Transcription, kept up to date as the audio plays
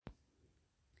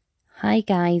Hi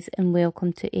guys and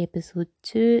welcome to episode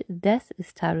 2. This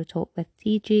is Tarot Talk with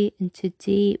TJ and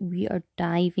today we are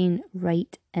diving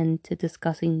right into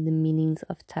discussing the meanings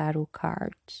of tarot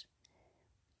cards.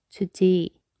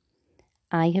 Today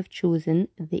I have chosen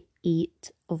the 8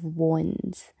 of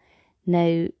Wands.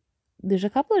 Now there's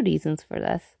a couple of reasons for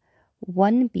this.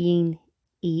 One being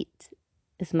 8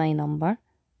 is my number.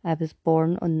 I was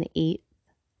born on the 8th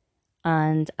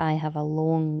and I have a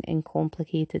long and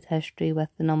complicated history with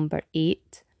the number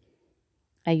 8.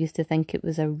 I used to think it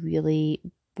was a really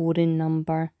boring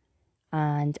number,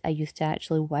 and I used to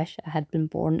actually wish I had been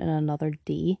born in another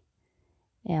day.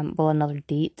 Another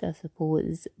date, I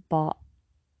suppose. But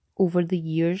over the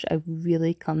years, I've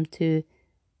really come to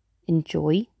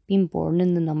enjoy being born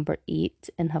in the number 8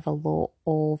 and have a lot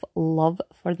of love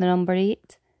for the number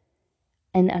 8.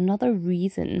 And another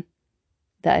reason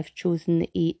that I've chosen the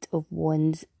 8 of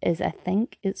Wands is I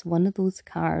think it's one of those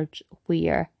cards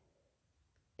where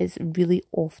it's really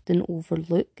often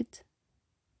overlooked.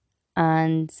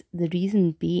 And the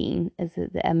reason being is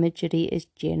that the imagery is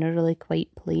generally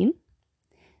quite plain.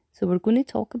 So we're going to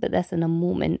talk about this in a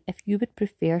moment. If you would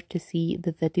prefer to see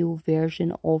the video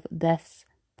version of this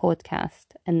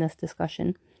podcast and this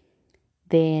discussion,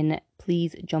 then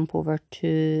please jump over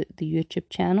to the YouTube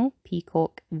channel,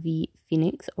 Peacock v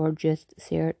Phoenix, or just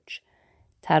search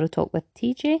Tarot Talk with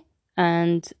TJ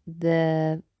and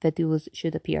the videos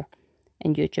should appear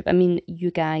in YouTube. I mean, you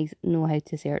guys know how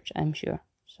to search, I'm sure.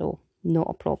 So, not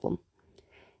a problem.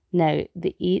 Now,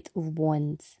 the 8 of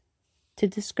Wands. To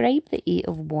describe the 8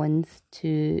 of Wands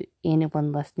to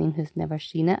anyone listening who's never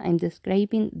seen it, I'm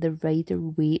describing the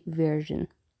Rider-Waite version.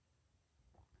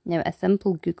 Now, a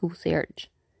simple Google search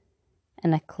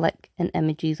and a click in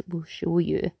images will show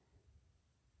you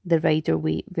the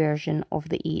Rider-Waite version of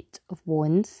the 8 of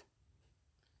Wands.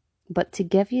 But to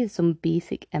give you some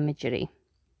basic imagery,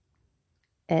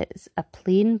 it's a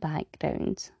plain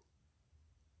background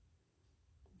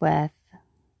with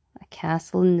a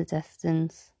castle in the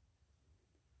distance,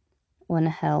 on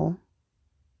a hill,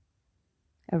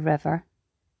 a river,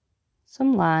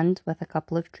 some land with a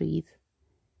couple of trees,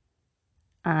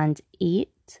 and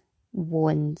 8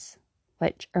 wands,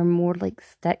 which are more like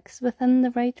sticks within the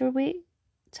Rider-Waite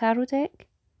tarot deck,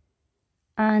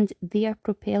 and they are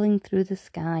propelling through the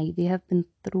sky. They have been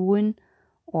thrown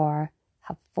or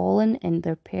have fallen, and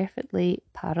they're perfectly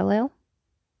parallel.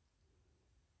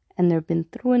 And they've been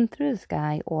thrown through the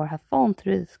sky or have fallen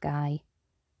through the sky.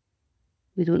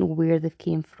 We don't know where they've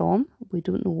came from. We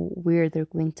don't know where they're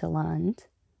going to land.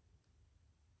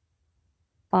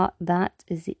 But that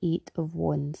is the 8 of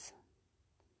Wands.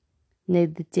 Now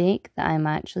the deck that I'm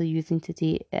actually using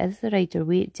today is the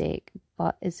Rider-Waite deck,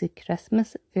 but is the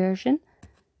Christmas version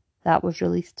that was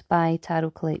released by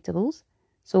Tarot Collectibles.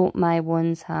 So my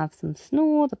wands have some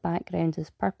snow. The background is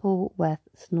purple with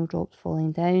snowdrops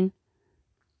falling down.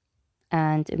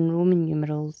 And in Roman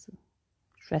numerals,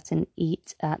 it's written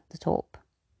 8 at the top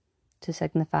to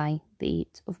signify the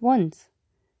 8 of Wands.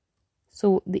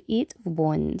 So the 8 of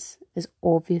Wands is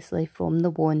obviously from the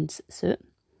Wands suit,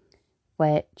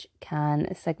 which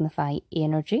can signify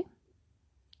energy,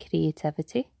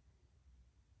 creativity,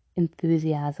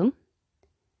 enthusiasm.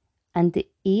 And the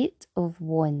 8 of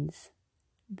Wands,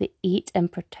 the 8 in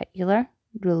particular,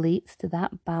 relates to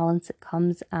that balance that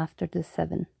comes after the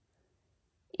 7.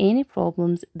 Any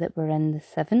problems that were in the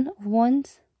 7 of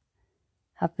Wands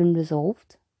have been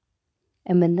resolved.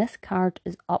 And when this card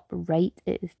is upright,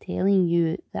 it is telling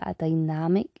you that a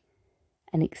dynamic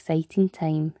and exciting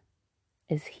time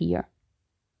is here.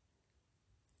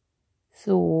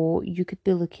 So you could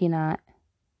be looking at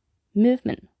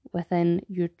movement within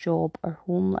your job or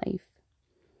home life.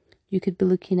 You could be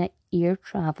looking at air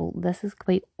travel. This is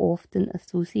quite often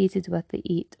associated with the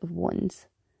 8 of Wands.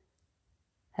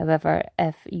 However,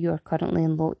 if you are currently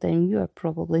in lockdown, you are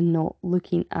probably not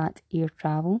looking at air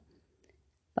travel.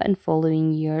 But in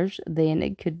following years, then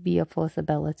it could be a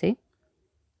possibility.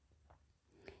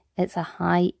 It's a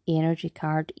high energy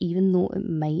card, even though it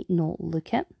might not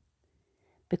look it,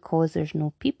 because there's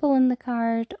no people in the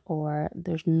card or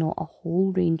there's not a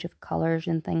whole range of colours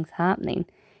and things happening.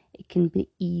 It can be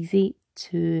easy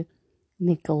to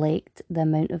neglect the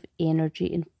amount of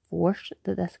energy and force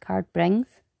that this card brings.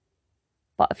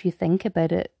 But if you think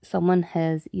about it, someone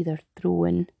has either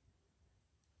thrown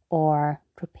or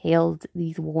propelled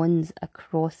these wands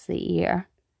across the air,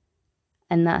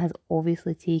 and that has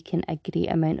obviously taken a great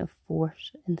amount of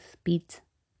force and speed,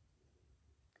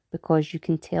 because you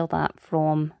can tell that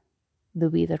from the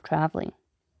way they're travelling.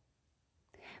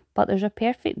 But there's a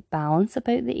perfect balance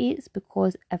about the 8s,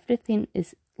 because everything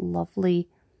is lovely,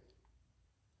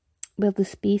 well, the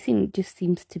spacing just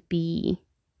seems to be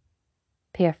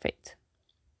perfect.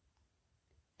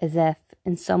 As if,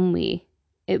 in some way,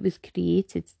 it was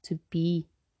created to be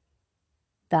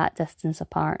that distance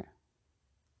apart.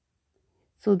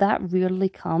 So that rarely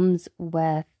comes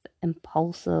with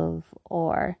impulsive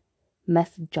or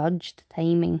misjudged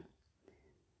timing.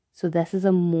 So this is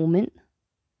a moment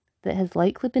that has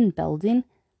likely been building,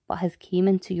 but has came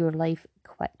into your life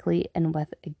quickly and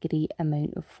with a great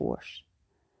amount of force.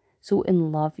 So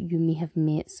in love, you may have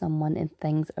met someone and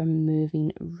things are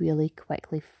moving really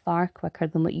quickly, far quicker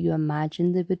than what you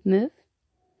imagined they would move.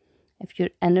 If you're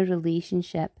in a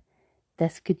relationship,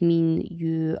 this could mean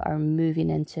you are moving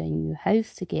into a new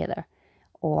house together,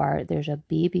 or there's a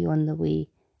baby on the way,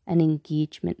 an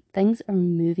engagement. Things are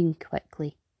moving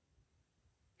quickly.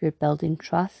 You're building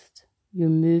trust. You're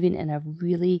moving in a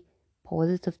really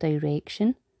positive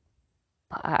direction,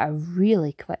 but at a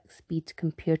really quick speed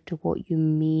compared to what you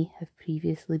may have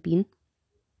previously been.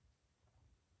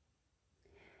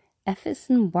 If it's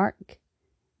in work,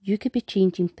 you could be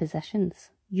changing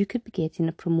positions. You could be getting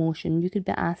a promotion. You could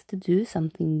be asked to do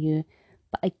something new.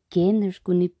 But again, there's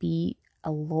going to be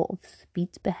a lot of speed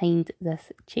behind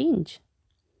this change.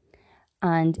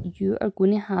 And you are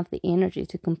going to have the energy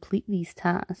to complete these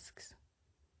tasks.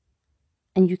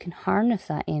 And you can harness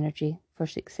that energy for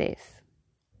success.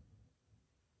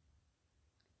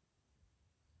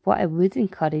 What I would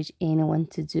encourage anyone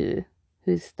to do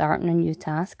who's starting a new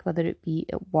task, whether it be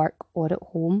at work or at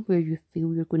home, where you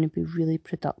feel you're going to be really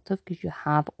productive because you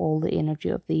have all the energy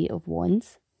of the Eight of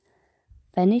Wands,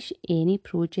 finish any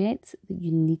projects that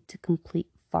you need to complete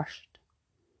first.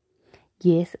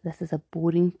 Yes, this is a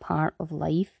boring part of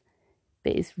life,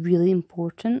 but it's really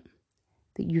important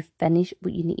that you finish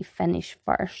what you need to finish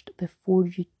first before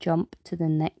you jump to the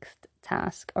next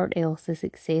task, or else the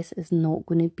success is not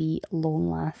going to be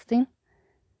long lasting.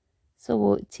 So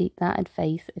we'll take that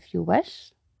advice if you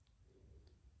wish,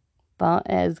 but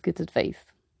it is good advice.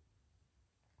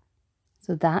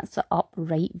 So that's the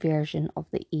upright version of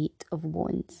the Eight of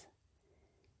Wands.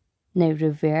 Now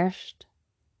reversed,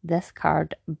 this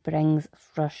card brings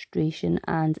frustration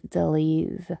and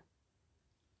delays.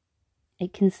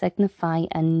 It can signify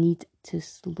a need to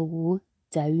slow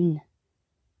down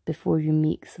before you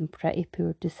make some pretty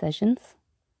poor decisions.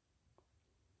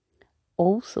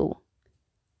 Also,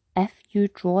 if you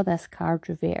draw this card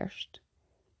reversed,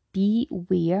 be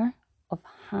aware of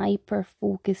hyper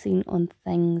focusing on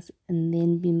things and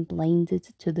then being blinded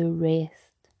to the rest.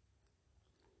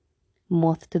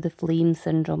 Moth to the flame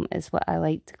syndrome is what I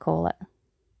like to call it.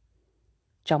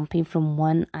 Jumping from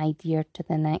one idea to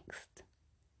the next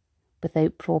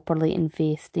without properly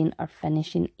investing or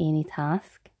finishing any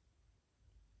task.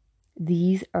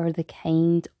 These are the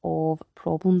kind of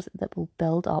problems that will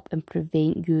build up and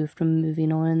prevent you from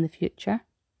moving on in the future.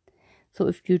 So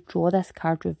if you draw this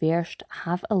card reversed,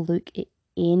 have a look at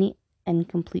any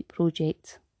incomplete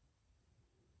project.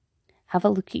 Have a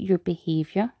look at your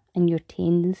behaviour and your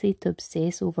tendency to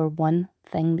obsess over one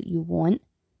thing that you want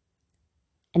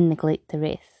and neglect the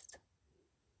rest.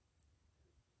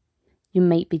 You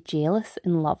might be jealous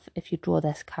in love if you draw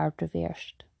this card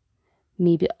reversed.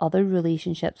 Maybe other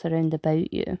relationships around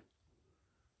about you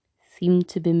seem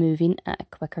to be moving at a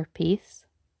quicker pace.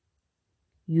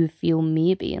 You feel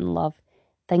maybe in love,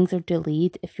 things are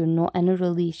delayed. If you're not in a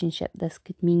relationship, this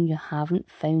could mean you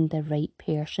haven't found the right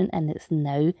person and it's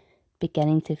now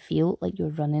beginning to feel like you're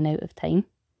running out of time.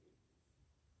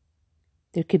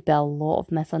 There could be a lot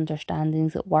of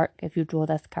misunderstandings at work if you draw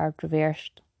this card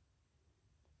reversed.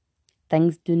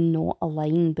 Things do not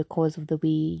align because of the way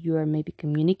you are maybe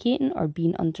communicating or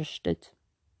being understood.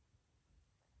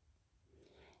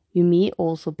 You may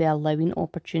also be allowing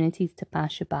opportunities to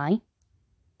pass you by,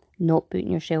 not putting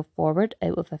yourself forward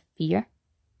out of a fear.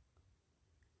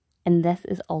 And this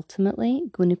is ultimately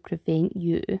going to prevent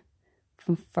you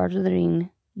from furthering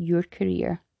your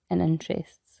career and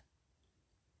interests.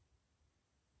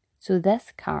 So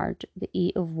this card, the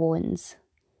Eight of Wands,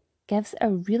 gives a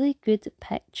really good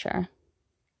picture,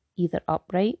 either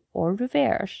upright or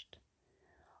reversed,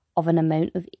 of an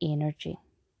amount of energy.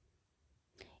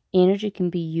 Energy can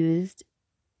be used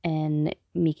in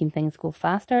making things go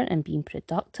faster and being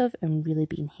productive and really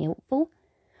being helpful,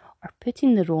 or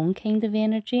putting the wrong kind of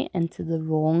energy into the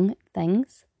wrong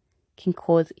things can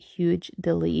cause huge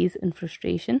delays and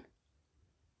frustration.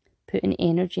 Putting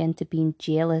energy into being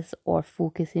jealous or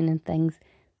focusing on things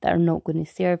that are not going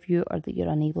to serve you or that you're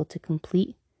unable to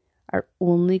complete are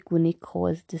only going to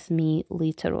cause dismay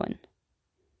later on.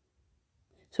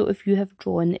 So if you have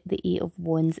drawn the Eight of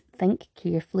Wands, think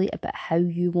carefully about how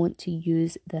you want to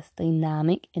use this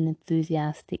dynamic and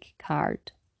enthusiastic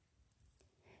card.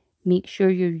 Make sure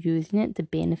you're using it to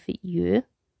benefit you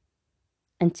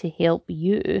and to help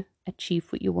you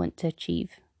achieve what you want to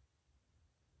achieve.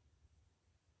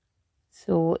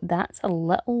 So that's a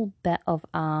little bit of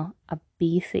a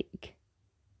basic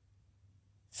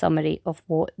summary of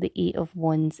what the Eight of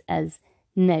Wands is.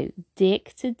 Now,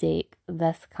 deck to deck,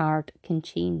 this card can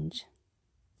change.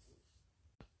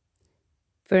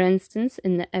 For instance,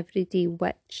 in the Everyday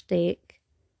Witch deck,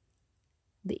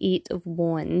 the Eight of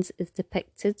Wands is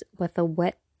depicted with a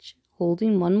witch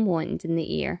holding one wand in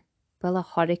the air while a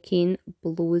hurricane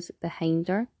blows behind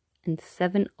her, and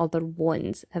 7 other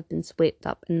wands have been swept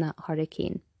up in that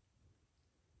hurricane.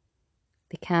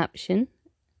 The caption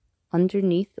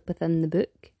underneath within the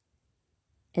book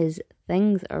is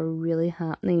 "Things are really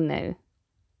happening now."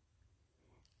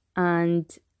 And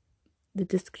the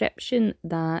description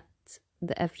that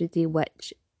the Everyday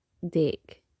Witch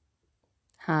deck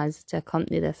has to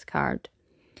accompany this card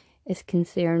is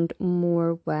concerned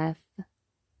more with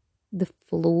the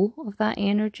flow of that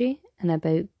energy and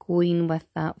about going with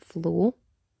that flow.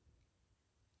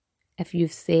 If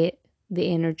you've set the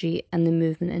energy and the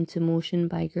movement into motion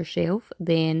by yourself,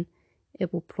 then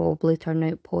it will probably turn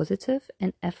out positive,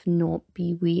 and if not,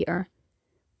 beware.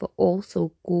 But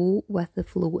also go with the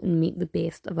flow and make the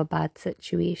best of a bad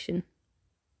situation.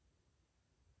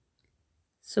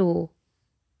 So,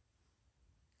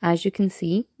 as you can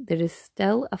see, there is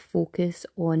still a focus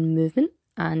on movement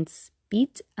and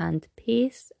speed and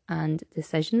pace and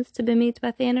decisions to be made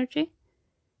with energy.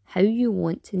 How you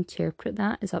want to interpret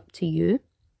that is up to you.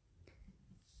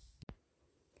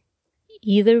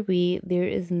 Either way, there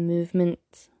is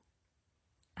movement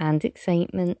and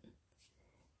excitement.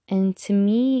 And to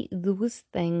me, those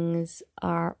things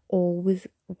are always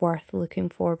worth looking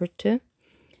forward to,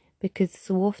 because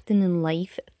so often in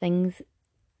life, things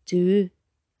do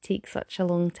take such a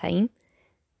long time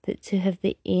that to have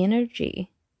the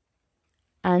energy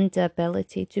and the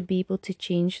ability to be able to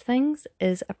change things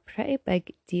is a pretty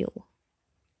big deal.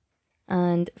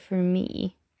 And for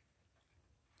me,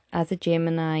 as a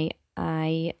Gemini,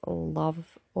 I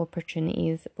love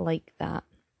opportunities like that.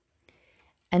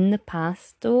 In the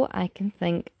past, though, I can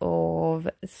think of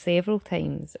several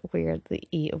times where the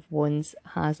Eight of Wands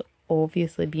has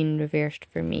obviously been reversed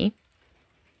for me.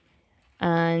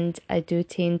 And I do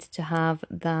tend to have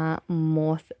that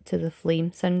moth to the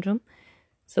flame syndrome.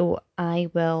 So I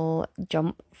will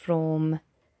jump from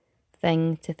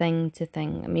thing to thing to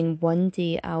thing. I mean, one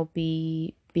day I'll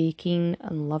be baking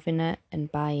and loving it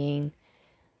and buying,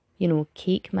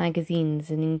 cake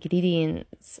magazines and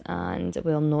ingredients, and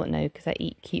well, not now because I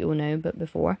eat keto now, but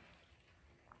before.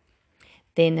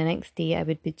 Then the next day I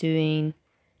would be doing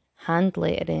hand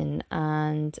lettering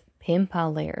and pen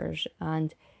pal letters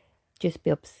and just be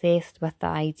obsessed with the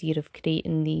idea of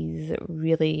creating these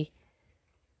really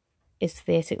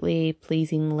aesthetically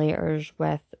pleasing letters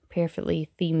with perfectly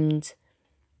themed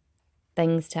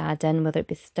things to add in, whether it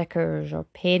be stickers or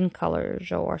pen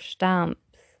colours or stamps.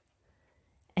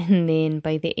 And then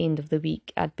by the end of the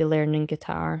week, I'd be learning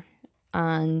guitar,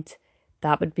 and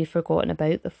that would be forgotten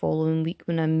about the following week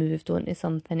when I moved on to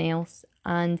something else.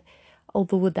 And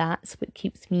although that's what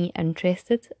keeps me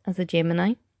interested as a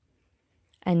Gemini,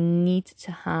 I need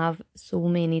to have so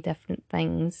many different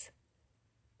things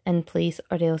in place,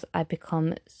 or else I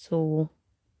become so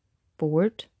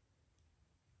bored.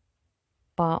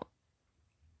 But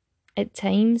at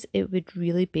times it would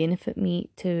really benefit me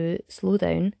to slow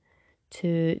down,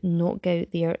 to not go out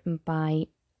there and buy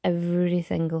every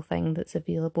single thing that's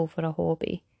available for a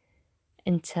hobby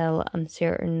until I'm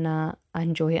certain that I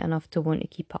enjoy it enough to want to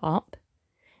keep it up,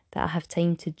 that I have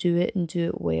time to do it and do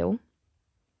it well.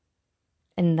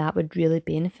 And that would really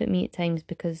benefit me at times,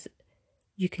 because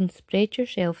you can spread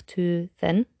yourself too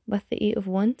thin with the Eight of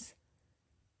Wands.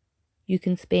 You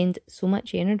can spend so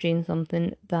much energy in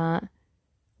something that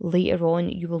later on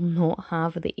you will not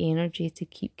have the energy to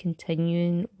keep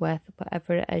continuing with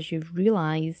whatever it is you've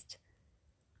realised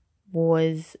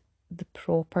was the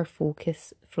proper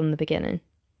focus from the beginning.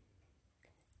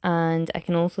 And I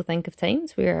can also think of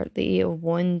times where the Eight of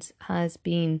Wands has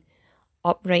been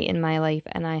upright in my life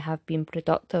and I have been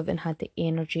productive and had the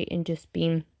energy and just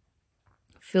been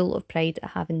full of pride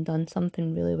at having done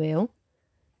something really well.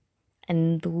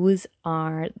 And those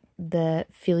are the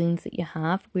feelings that you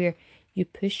have where you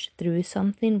push through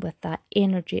something with that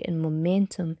energy and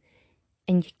momentum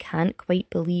and you can't quite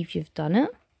believe you've done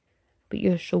it, but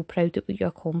you're so proud of what you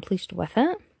accomplished with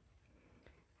it.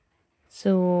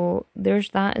 So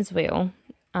there's that as well.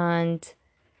 And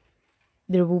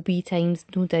there will be times,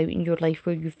 no doubt, in your life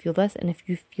where you feel this. And if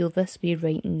you feel this way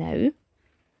right now,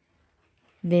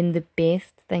 then the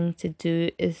best thing to do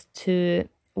is to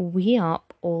weigh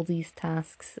up all these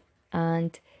tasks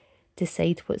and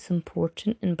decide what's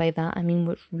important. And by that, I mean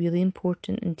what's really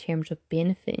important in terms of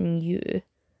benefiting you.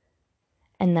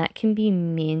 And that can be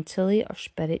mentally or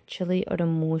spiritually or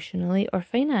emotionally or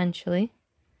financially,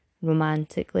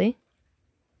 romantically.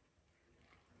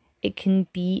 It can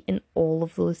be in all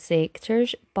of those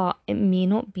sectors, but it may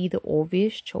not be the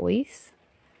obvious choice.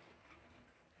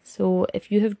 So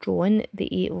if you have drawn the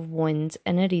Eight of Wands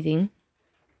in a reading,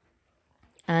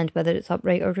 and whether it's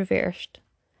upright or reversed,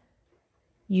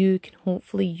 you can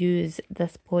hopefully use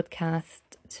this podcast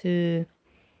to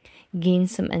gain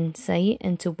some insight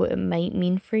into what it might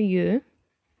mean for you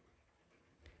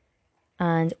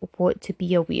and what to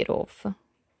be aware of.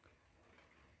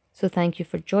 So thank you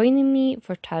for joining me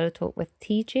for Tarot Talk with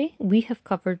TJ. We have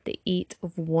covered the Eight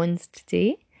of Wands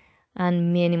today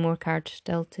and many more cards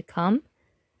still to come.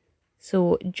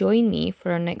 So join me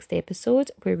for our next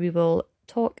episode where we will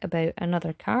talk about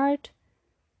another card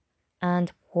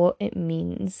and what it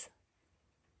means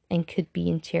and could be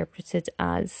interpreted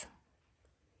as.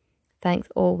 Thanks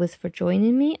always for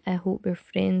joining me. I hope we're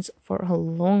friends for a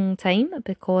long time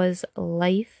because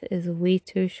life is way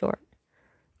too short.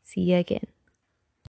 See you again.